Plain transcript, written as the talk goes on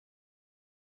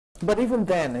But even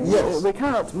then, yes, we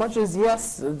cannot, much as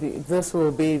yes, this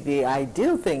will be the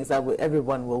ideal things that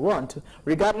everyone will want,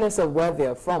 regardless of where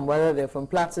they're from, whether they're from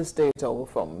Plateau State or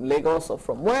from Lagos or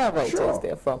from wherever it is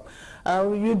they're from.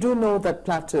 You do know that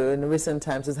Plateau in recent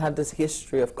times has had this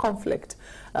history of conflict,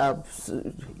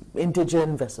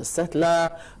 indigenous versus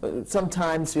settler.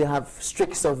 Sometimes we have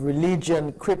streaks of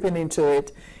religion creeping into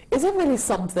it. Is it really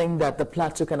something that the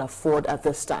Plateau can afford at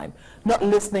this time? Not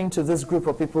listening to this group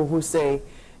of people who say,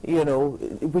 you know,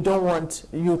 we don't want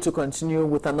you to continue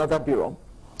with another bureau.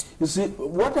 You see,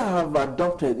 what I have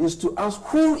adopted is to ask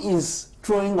who is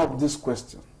throwing up this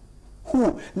question.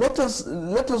 Who? Let us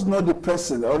know the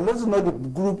person, or let us know the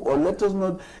group, or let us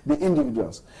know the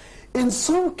individuals. In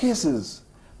some cases,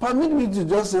 permit me to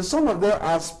just say, some of them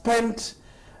are spent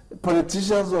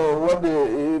politicians, or what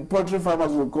the poultry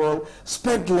farmers would call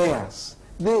spent layers.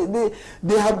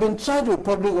 They have been tried with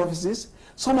public offices.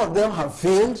 Some of them have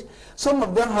failed. Some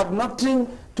of them have nothing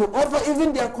to offer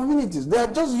even their communities. They are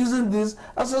just using this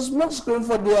as a smoke screen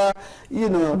for their, you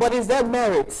know. But is there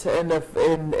merit in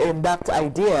that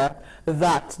idea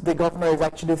that the governor is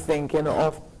actually thinking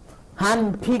of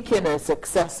hand-picking a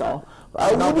successor?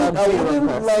 I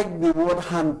wouldn't like the word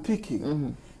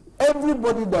hand-picking.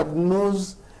 Everybody that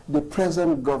knows the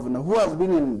present governor, who has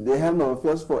been in the helm of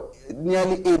affairs for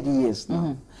nearly 8 years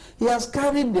now, he has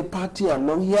carried the party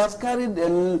along. He has carried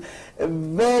a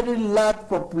very large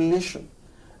population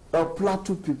of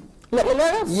Plateau people. Let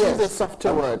us use a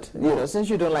softer word, you know, since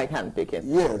you don't like handpicking.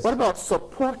 Yes. What about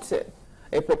supporting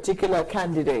a particular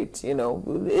candidate, you know?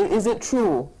 Is it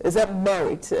true? Is there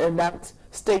merit in that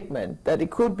statement that it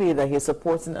could be that he's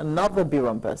supporting another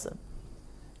Biron person?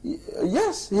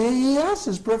 Yes, he has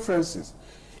his preferences.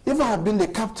 If I have been the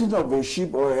captain of a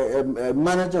ship or a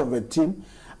manager of a team,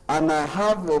 and I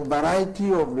have a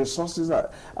variety of resources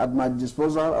at my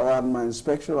disposal, or at my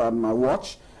inspection, or at my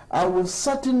watch, I will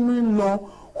certainly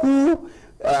know who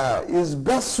is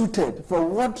best suited for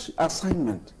what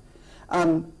assignment.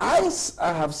 And I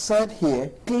have said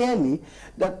here clearly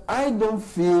that I don't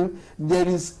feel there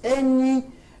is any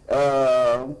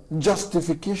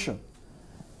justification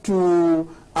to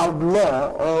outlaw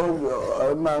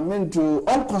or to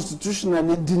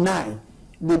unconstitutionally deny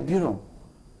the Bureau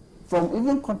from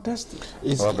even contesting.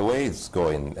 Well, the way it's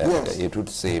going, yes, it would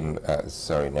seem,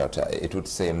 it would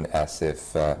seem as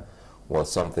if, well,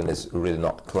 something is really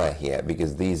not clear here,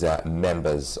 because these are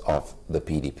members of the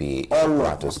PDP,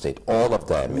 Plateau State, all of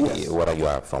them, yes, whether you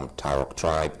are from Tarok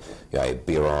tribe, you are a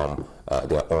Biron,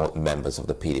 they are all members of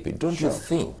the PDP. Don't you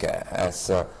think, as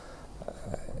a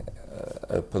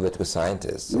political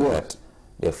scientist, yes, that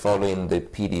they're following the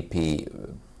PDP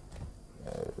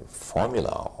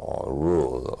formula or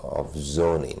rule of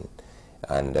zoning,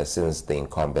 and since the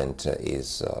incumbent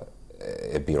is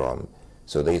a Biron,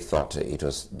 so they thought it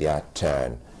was their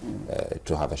turn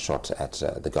to have a shot at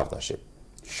the governorship?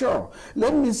 Sure.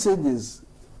 Let me say this.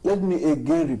 Let me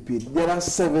again repeat. There are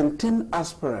 17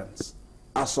 aspirants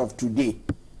as of today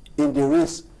in the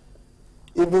race,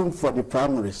 even for the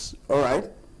primaries. All right?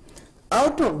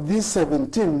 Out of these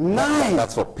 17, 9...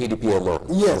 That's for PDP alone?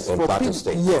 Yes, in Plateau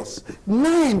State? Yes.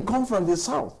 9 come from the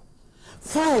south,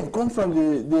 5 come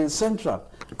from the central,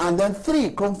 and then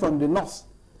 3 come from the north.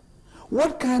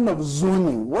 What kind of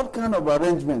zoning, what kind of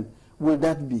arrangement will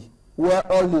that be, where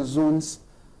all the zones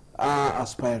are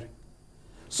aspiring?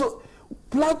 So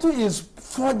Plateau is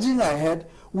forging ahead.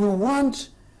 We want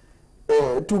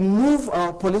to move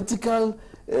our political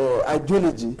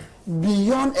ideology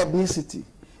beyond ethnicity.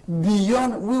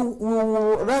 Beyond, we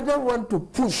rather want to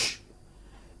push,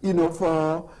 you know,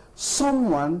 for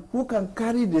someone who can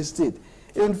carry the state.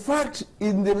 In fact,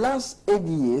 in the last 8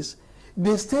 years,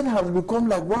 the state has become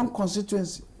like one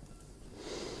constituency.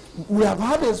 We have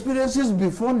had experiences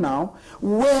before now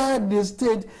where the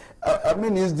state,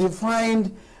 is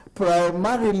defined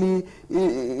primarily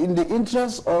in the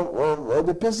interest of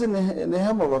the person in the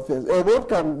helm of affairs. A road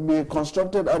can be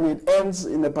constructed and it ends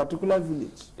in a particular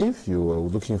village. If you are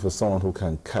looking for someone who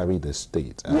can carry the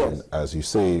state and, yes, as you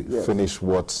say, yes, finish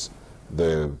what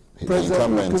the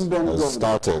incumbent has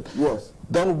started, yes,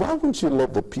 then why wouldn't you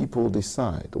let the people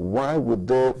decide? Why would,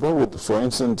 for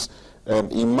instance,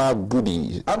 Imam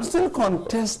Goody... I'm still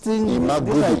contesting the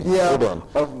idea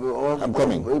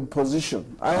of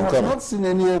position. I have not seen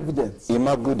any evidence.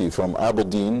 Imam Goody from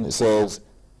Aberdeen says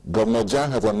Governor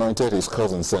Jang has anointed his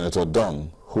cousin, Senator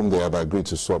Dong, whom they have agreed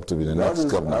to swap to be the next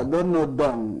governor. I don't know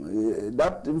Dong.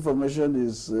 That information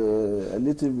is a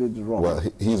little bit wrong. Well,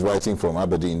 he's writing from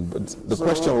Aberdeen. But the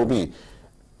question will be,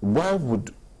 why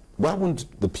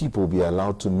wouldn't the people be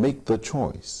allowed to make the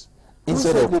choice?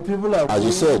 Instead of, the people are as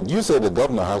you said the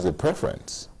governor has a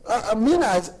preference. I mean,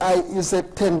 it's a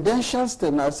tendential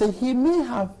statement. I say he may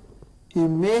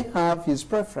have his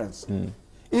preference.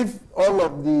 If all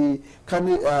of the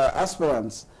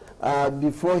aspirants are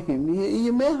before him,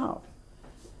 he may have.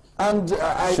 And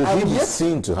should he be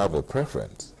seen to have a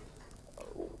preference?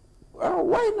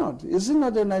 Why not? Is he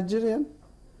not a Nigerian?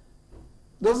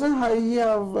 Doesn't he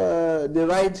have the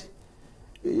right?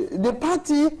 The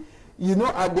party, you know,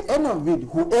 at the end of it,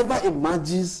 whoever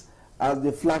emerges as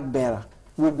the flag bearer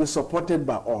will be supported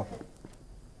by all.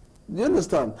 Do you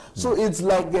understand? So it's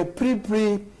like a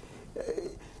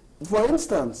for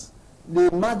instance,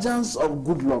 the emergence of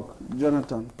Goodluck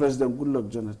Jonathan, President Goodluck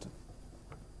Jonathan.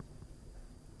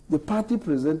 The party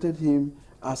presented him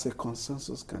as a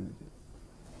consensus candidate.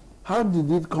 How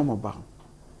did it come about?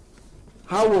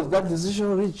 How was that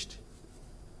decision reached?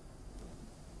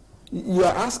 You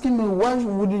are asking me, why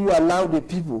would you allow the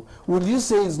people? Would you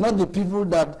say it's not the people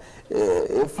that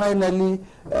finally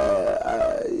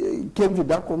came to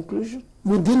that conclusion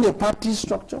within the party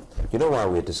structure? You know why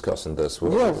we're discussing this?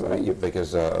 Yes.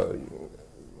 Because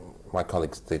my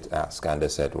colleagues did ask, and they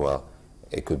said, well,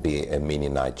 it could be a mini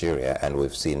Nigeria, and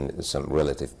we've seen some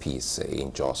relative peace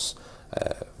in Jos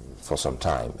for some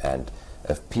time. And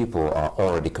if people are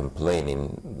already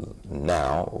complaining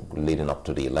now, leading up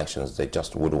to the elections, they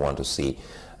just would want to see,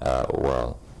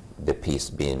 well, the peace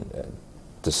being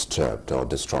disturbed or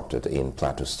disrupted in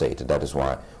Plateau State. That is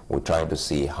why we're trying to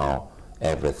see how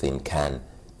everything can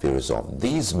be resolved.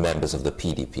 These members of the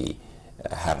PDP,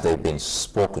 have they been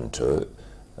spoken to?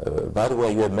 By the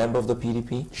way, you're a member of the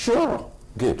PDP? Sure.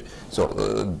 Good.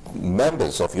 So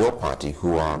members of your party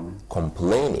who are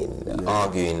complaining,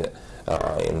 arguing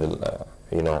in the,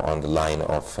 you know, on the line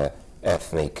of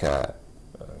ethnic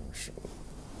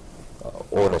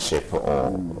ownership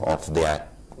of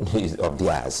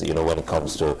theirs, you know, when it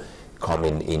comes to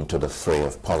coming into the fray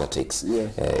of politics,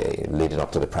 leading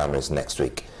up to the primaries next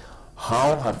week.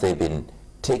 How have they been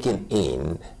taken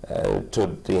in to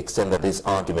the extent that this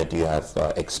argument you have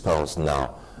exposed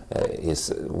now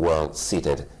is well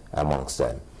seated amongst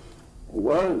them?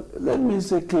 Well, let me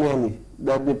say clearly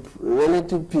that the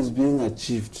relative peace being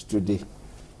achieved today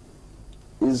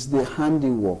is the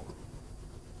handiwork,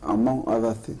 among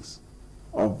other things,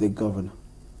 of the governor.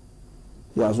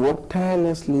 He has worked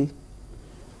tirelessly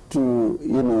to,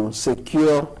 you know,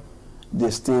 secure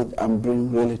the state and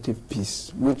bring relative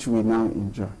peace, which we now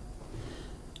enjoy.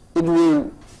 It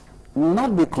will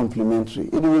not be complimentary.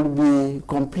 It will be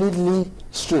completely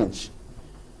strange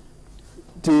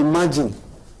to imagine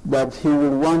that he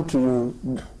will want to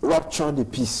rupture the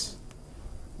peace.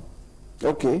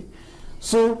 Okay?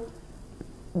 So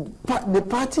the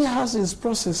party has its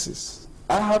processes.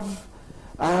 I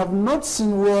have not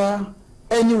seen where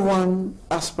any one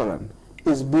aspirant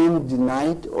is being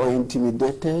denied or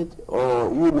intimidated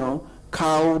or, you know,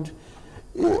 cowed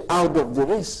out of the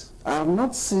race. I have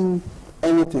not seen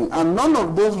anything. And none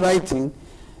of those writings,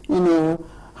 you know,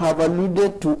 have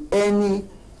alluded to any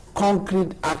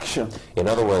concrete action. In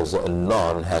other words,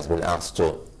 none has been asked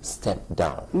to step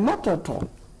down. Not at all.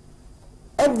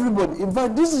 Everybody. In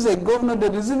fact, this is a governor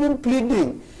that is even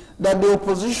pleading that the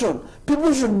opposition,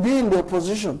 people should be in the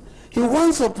opposition. He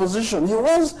wants opposition. He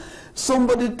wants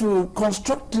somebody to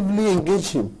constructively engage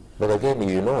him. But again,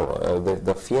 you know,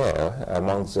 the fear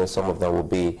amongst some of them will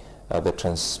be the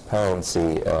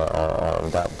transparency on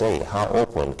that day. How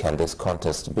open can this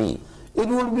contest be? It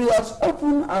will be as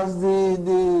open as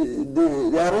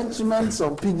the arrangements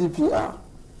of PDP are.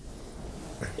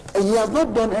 He has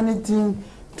not done anything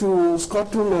to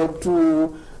scuttle or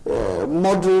to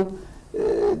model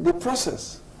the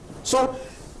process. So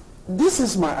this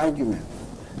is my argument.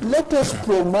 Let us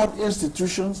promote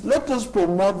institutions, let us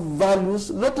promote values,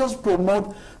 let us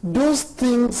promote those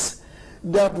things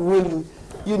that will,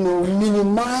 you know,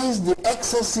 minimize the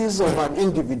excesses of an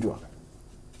individual.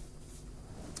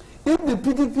 If the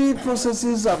PDP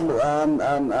processes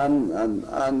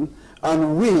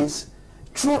and ways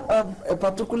throw up a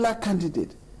particular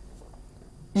candidate,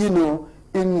 you know,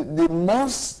 in the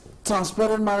most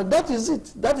transparent manner, that is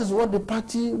it. That is what the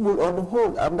party will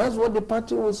uphold, and that's what the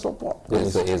party will support.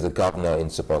 Is the governor in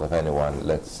support of anyone?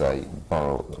 Let's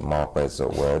borrow Margaret's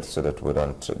words so that we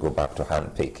don't go back to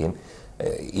handpicking.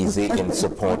 Is he in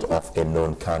support of a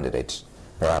known candidate?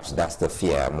 Perhaps that's the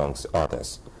fear amongst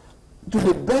others. To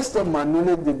the best of my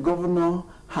knowledge, the governor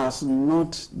has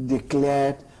not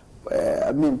declared,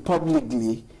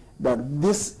 publicly that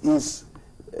this is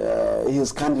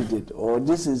his candidate or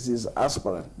this is his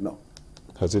aspirant. No.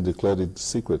 Has he declared it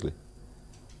secretly?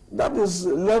 That is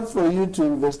left for you to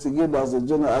investigate as a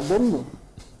general. I don't know.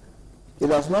 It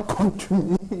has not come to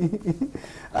me.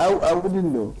 I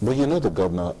wouldn't know. But you know the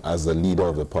governor, as the leader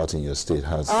of the party in your state,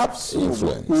 has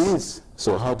influence. He is.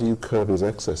 So how do you curb his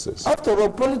excesses? After all,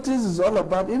 politics is all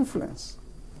about influence.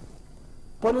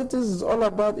 Politics is all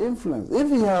about influence.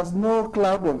 If he has no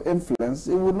cloud of influence,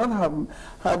 he would not have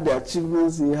had the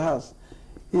achievements he has.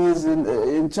 He is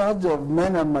in charge of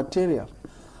men and material.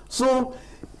 So,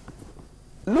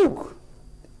 look,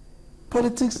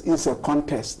 politics is a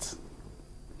contest.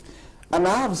 And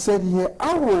I have said here,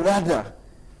 I would rather,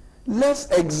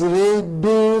 let's X-ray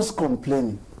those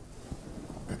complaining.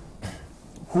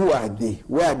 Who are they?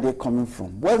 Where are they coming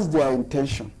from? What's their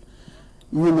intention?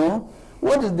 You know,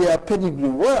 what is their pedigree?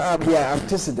 What are their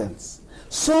antecedents?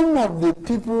 Some of the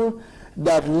people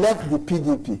that left the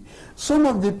PDP, some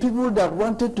of the people that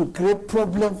wanted to create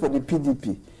problem for the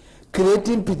PDP,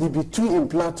 creating PDP2 in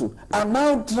Plateau, are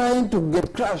now trying to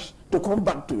get crushed to come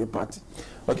back to the party.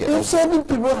 Okay, if certain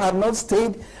people had not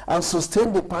stayed and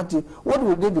sustained the party, what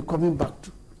would they be coming back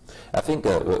to? I think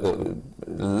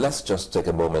let's just take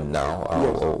a moment now.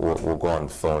 Yes. We'll go on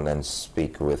phone and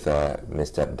speak with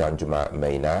Mr. Danjuma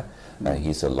Maina.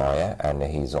 He's a lawyer, and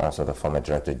he's also the former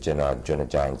Director General Jonah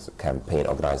Jang's campaign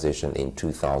organization in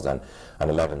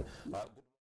 2011.